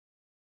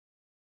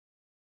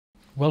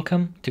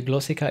Welcome to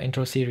Glossika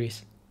Intro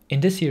Series. In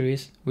this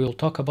series, we will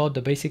talk about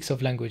the basics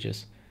of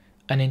languages,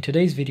 and in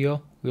today's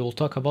video, we will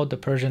talk about the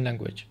Persian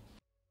language.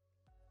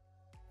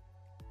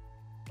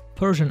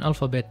 Persian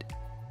alphabet.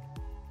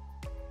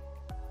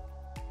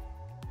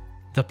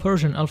 The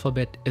Persian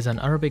alphabet is an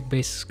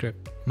Arabic-based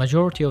script.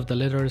 Majority of the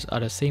letters are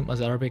the same as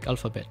Arabic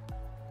alphabet,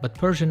 but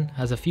Persian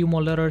has a few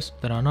more letters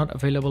that are not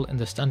available in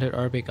the standard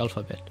Arabic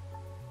alphabet.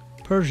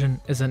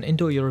 Persian is an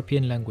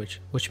Indo-European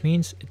language, which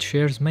means it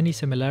shares many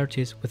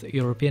similarities with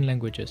European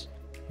languages.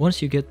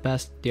 Once you get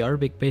past the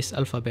Arabic-based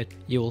alphabet,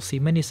 you will see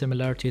many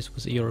similarities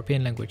with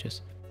European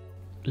languages.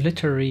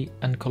 Literary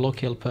and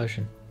colloquial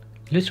Persian.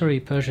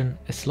 Literary Persian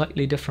is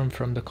slightly different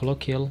from the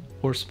colloquial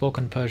or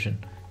spoken Persian,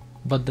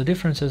 but the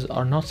differences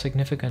are not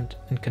significant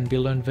and can be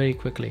learned very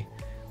quickly.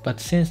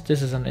 But since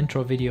this is an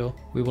intro video,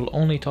 we will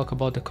only talk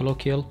about the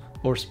colloquial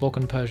or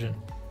spoken Persian.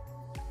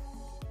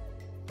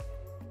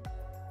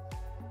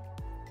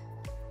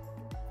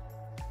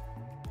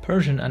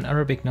 Persian and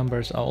Arabic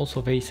numbers are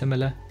also very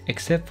similar,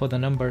 except for the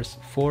numbers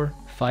 4,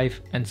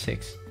 5, and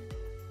 6.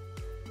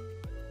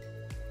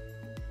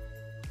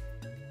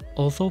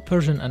 Although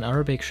Persian and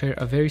Arabic share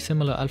a very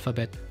similar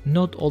alphabet,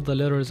 not all the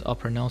letters are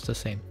pronounced the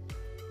same.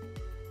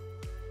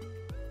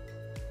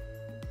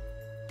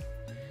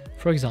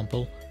 For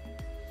example,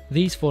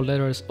 these 4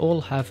 letters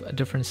all have a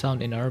different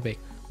sound in Arabic,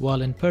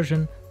 while in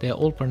Persian they are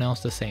all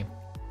pronounced the same.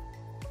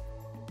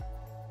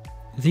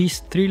 These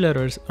 3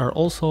 letters are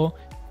also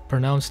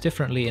pronounced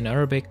differently in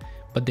Arabic,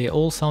 but they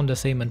all sound the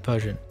same in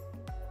Persian.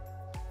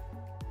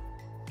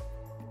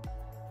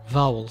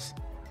 Vowels.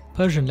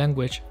 Persian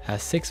language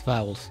has 6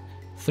 vowels,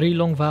 3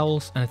 long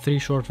vowels and 3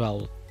 short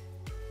vowels.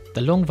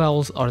 The long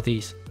vowels are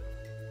these.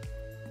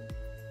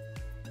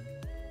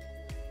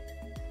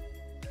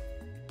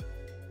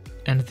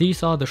 And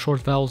these are the short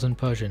vowels in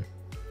Persian.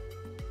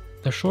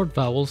 The short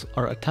vowels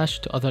are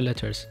attached to other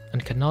letters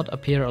and cannot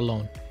appear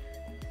alone.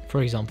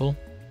 For example,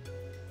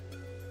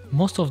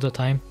 most of the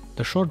time,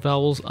 the short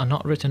vowels are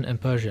not written in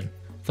Persian,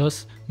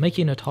 thus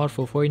making it hard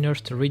for foreigners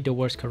to read the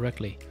words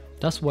correctly.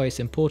 That's why it's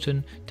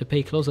important to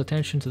pay close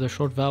attention to the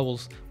short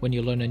vowels when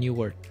you learn a new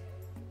word.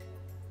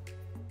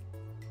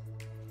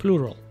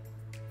 Plural.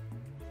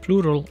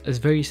 Plural is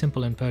very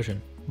simple in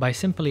Persian. By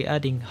simply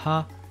adding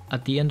ha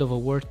at the end of a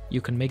word, you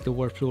can make the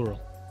word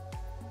plural.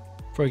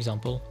 For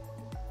example,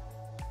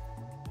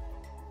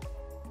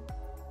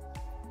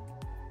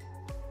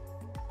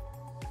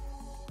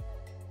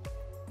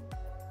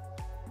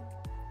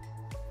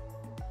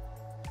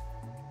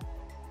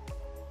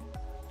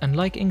 and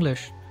like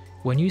English,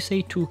 when you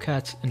say 2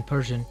 cats in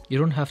Persian, you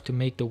don't have to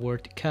make the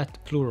word cat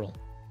plural.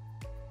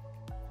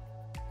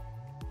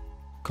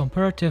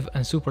 Comparative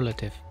and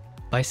superlative.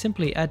 By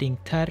simply adding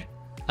tar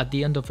at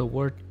the end of the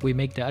word, we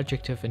make the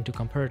adjective into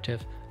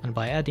comparative, and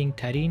by adding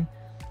tarin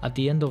at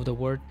the end of the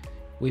word,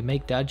 we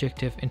make the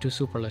adjective into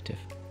superlative.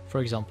 For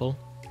example,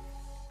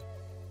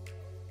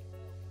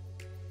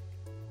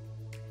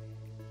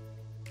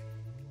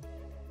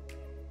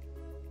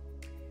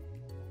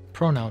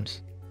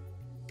 pronouns.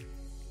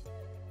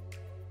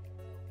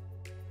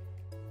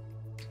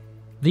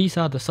 These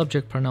are the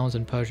subject pronouns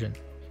in Persian.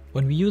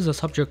 When we use a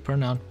subject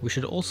pronoun, we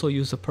should also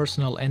use a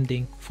personal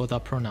ending for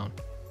that pronoun,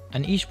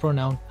 and each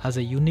pronoun has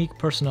a unique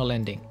personal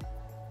ending.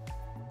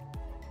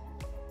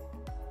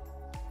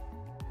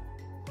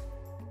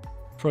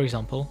 For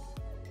example,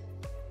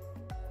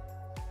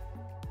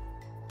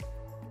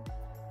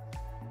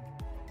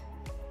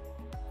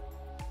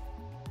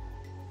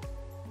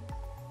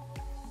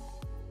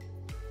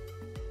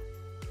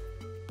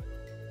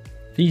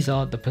 these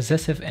are the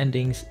possessive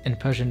endings in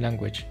Persian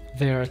language.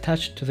 They are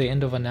attached to the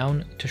end of a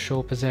noun to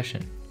show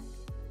possession.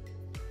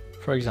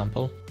 For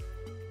example,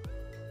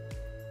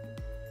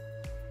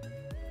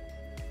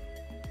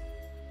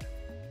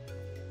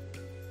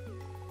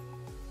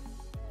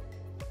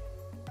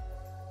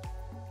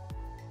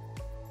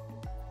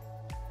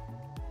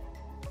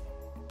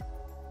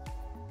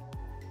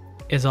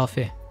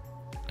 izafe.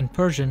 In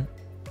Persian,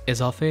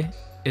 izafe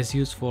is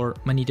used for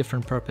many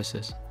different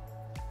purposes.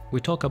 We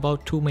talk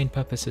about 2 main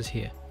purposes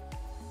here.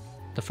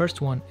 The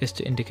first one is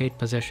to indicate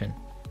possession.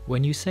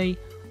 When you say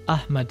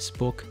Ahmad's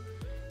book,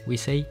 we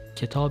say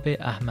Kitab-e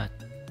Ahmad.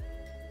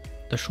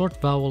 The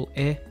short vowel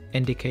e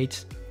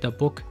indicates the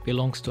book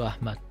belongs to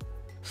Ahmad.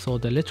 So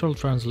the literal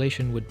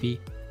translation would be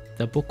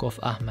the book of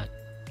Ahmad.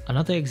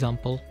 Another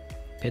example,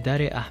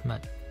 Pedar-e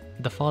Ahmad,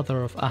 the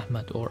father of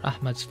Ahmad or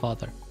Ahmad's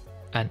father.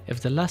 And if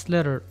the last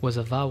letter was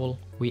a vowel,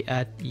 we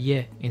add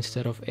ye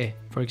instead of e.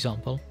 For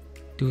example,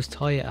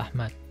 Dost-hay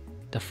Ahmad,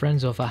 the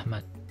friends of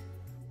Ahmad.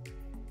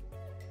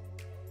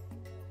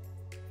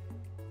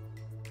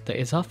 The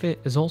izafe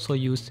is also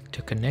used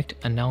to connect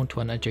a noun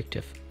to an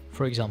adjective.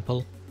 For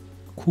example,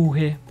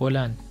 Kuh-e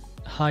boland,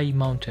 high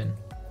mountain.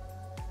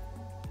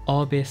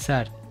 Ab-e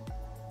sard,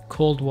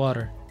 cold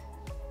water.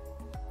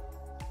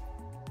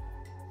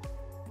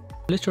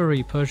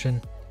 Literary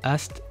Persian,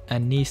 ast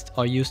and neist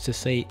are used to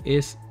say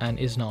is and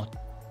is not.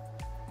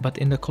 But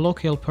in the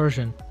colloquial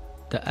Persian,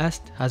 the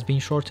ast has been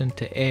shortened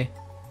to e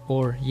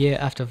or ye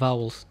after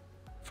vowels.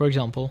 For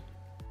example,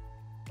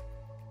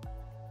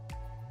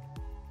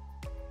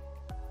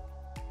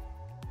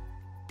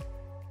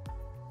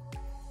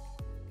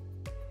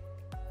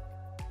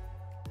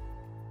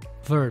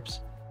 Verbs.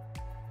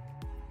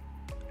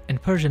 In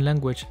Persian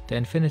language, the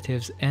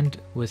infinitives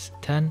end with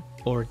tan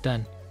or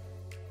dan.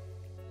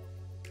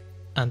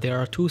 And there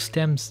are two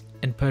stems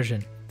in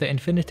Persian, the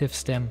infinitive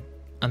stem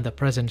and the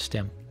present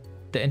stem.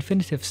 The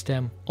infinitive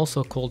stem,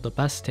 also called the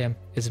past stem,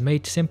 is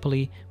made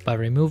simply by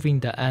removing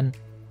the an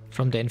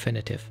from the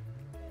infinitive.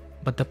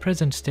 But the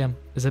present stem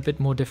is a bit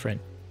more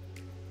different.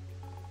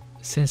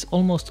 Since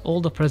almost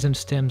all the present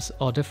stems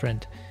are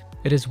different,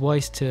 it is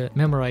wise to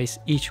memorize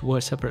each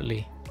word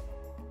separately.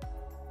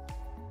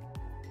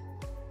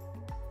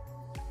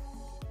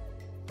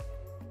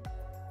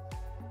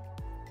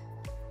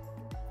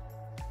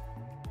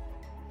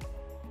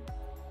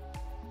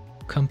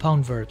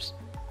 Compound verbs.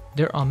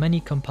 There are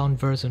many compound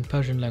verbs in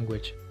Persian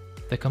language.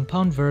 The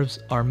compound verbs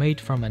are made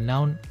from a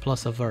noun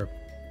plus a verb.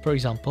 For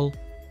example,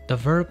 the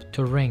verb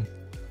to ring,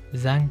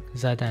 zang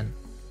zadan.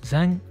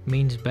 Zang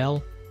means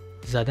bell,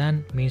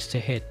 zadan means to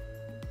hit.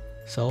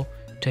 So,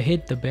 to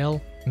hit the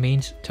bell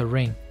means to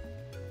ring.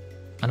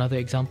 Another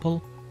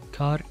example,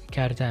 kar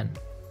kardan.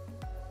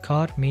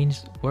 Kar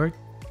means work,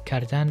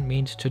 kardan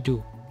means to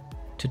do.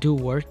 To do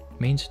work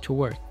means to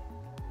work.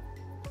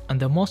 And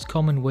the most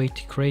common way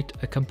to create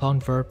a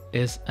compound verb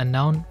is a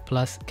noun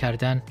plus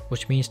kardan,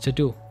 which means to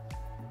do.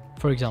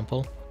 For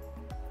example,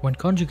 when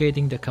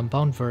conjugating the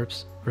compound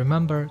verbs,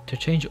 remember to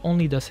change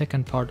only the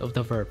second part of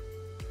the verb,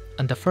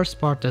 and the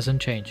first part doesn't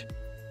change.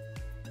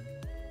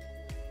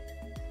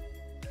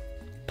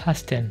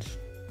 Past tense.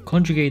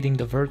 Conjugating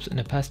the verbs in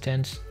the past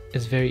tense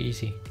is very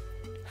easy.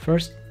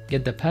 First,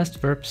 get the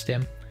past verb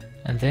stem,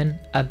 and then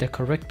add the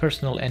correct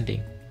personal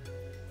ending.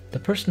 The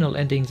personal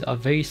endings are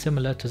very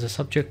similar to the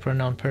subject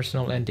pronoun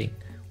personal ending,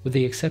 with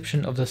the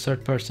exception of the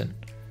third person.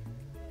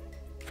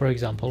 For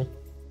example,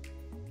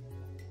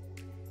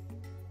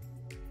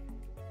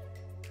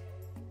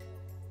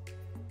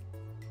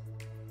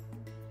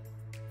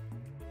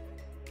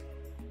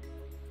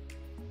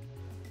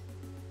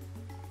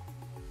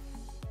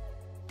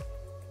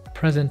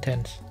 present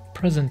tense.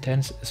 Present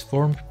tense is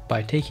formed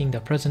by taking the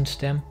present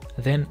stem,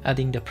 then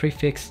adding the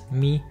prefix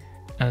me,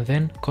 and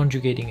then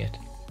conjugating it.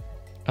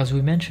 As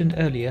we mentioned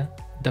earlier,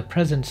 the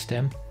present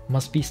stem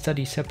must be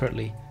studied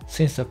separately,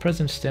 since the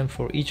present stem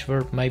for each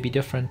verb may be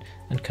different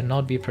and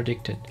cannot be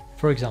predicted.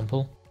 For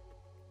example,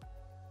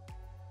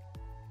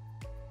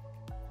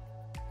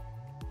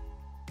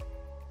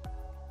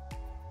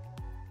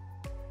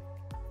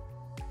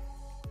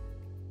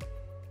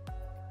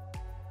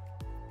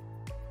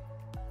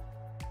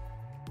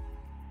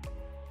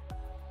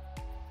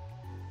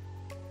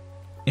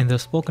 in the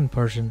spoken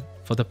Persian,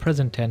 for the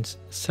present tense,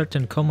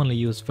 certain commonly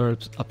used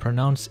verbs are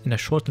pronounced in a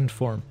shortened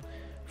form.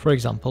 For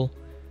example,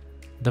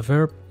 the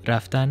verb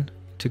raftan,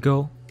 to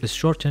go, is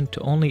shortened to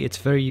only its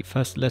very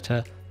first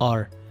letter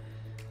R.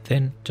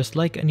 Then, just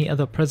like any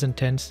other present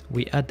tense,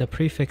 we add the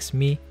prefix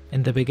me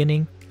in the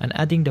beginning and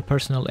adding the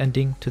personal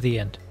ending to the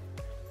end.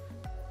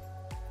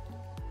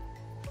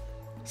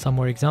 Some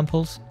more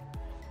examples.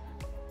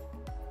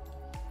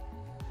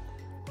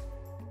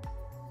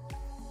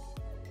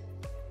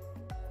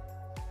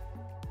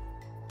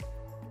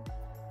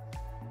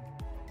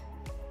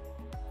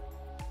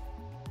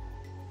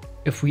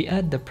 If we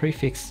add the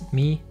prefix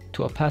me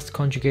to a past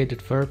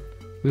conjugated verb,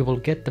 we will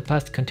get the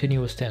past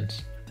continuous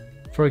tense.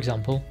 For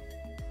example,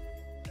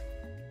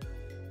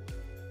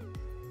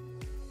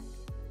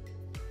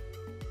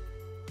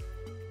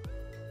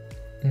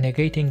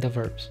 negating the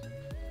verbs.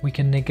 We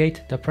can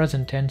negate the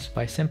present tense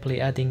by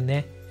simply adding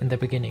ne in the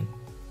beginning.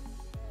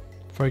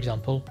 For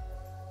example,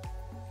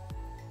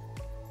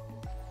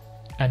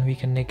 and we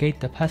can negate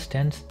the past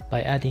tense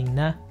by adding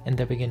na in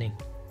the beginning.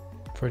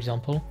 For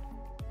example,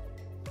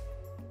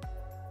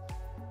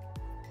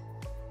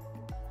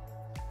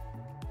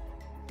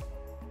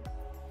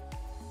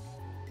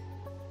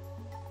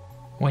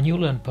 when you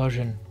learn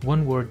Persian,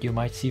 one word you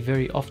might see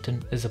very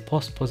often is a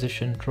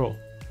postposition draw.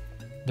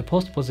 The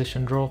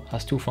postposition draw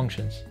has two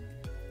functions.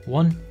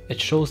 One, it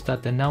shows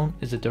that the noun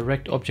is a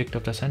direct object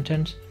of the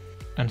sentence,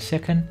 and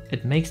second,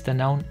 it makes the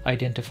noun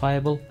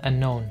identifiable and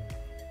known,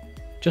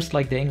 just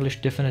like the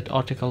English definite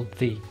article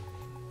the.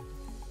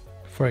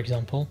 For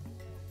example,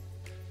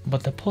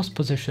 but the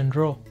postposition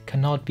draw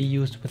cannot be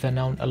used with a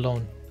noun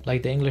alone,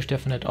 like the English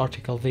definite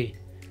article the,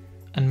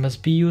 and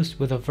must be used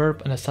with a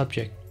verb and a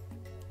subject.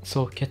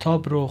 So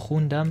kitab ro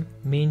khundam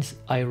means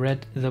I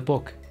read the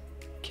book.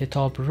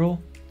 Kitab ro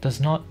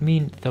does not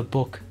mean the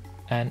book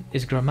and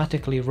is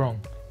grammatically wrong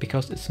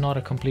because it's not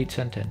a complete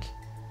sentence.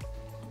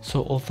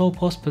 So although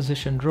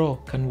postposition draw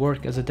can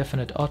work as a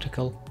definite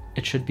article,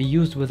 it should be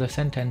used with a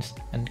sentence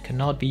and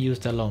cannot be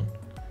used alone.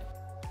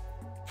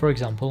 For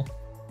example,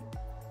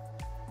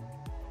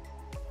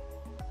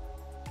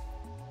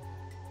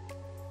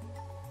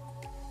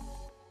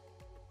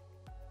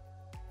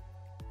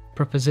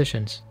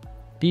 prepositions.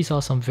 These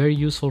are some very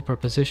useful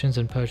prepositions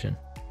in Persian.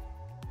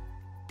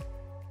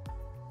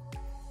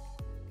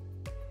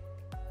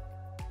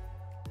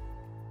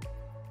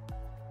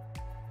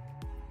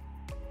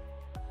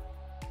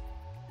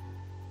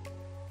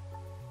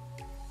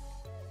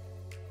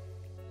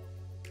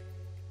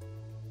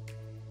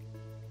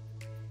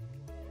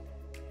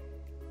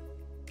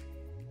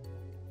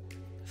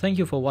 Thank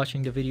you for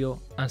watching the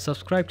video and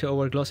subscribe to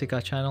our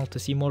Glossika channel to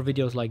see more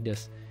videos like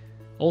this.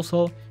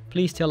 Also,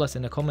 please tell us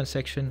in the comment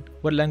section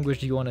what language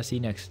do you want to see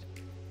next.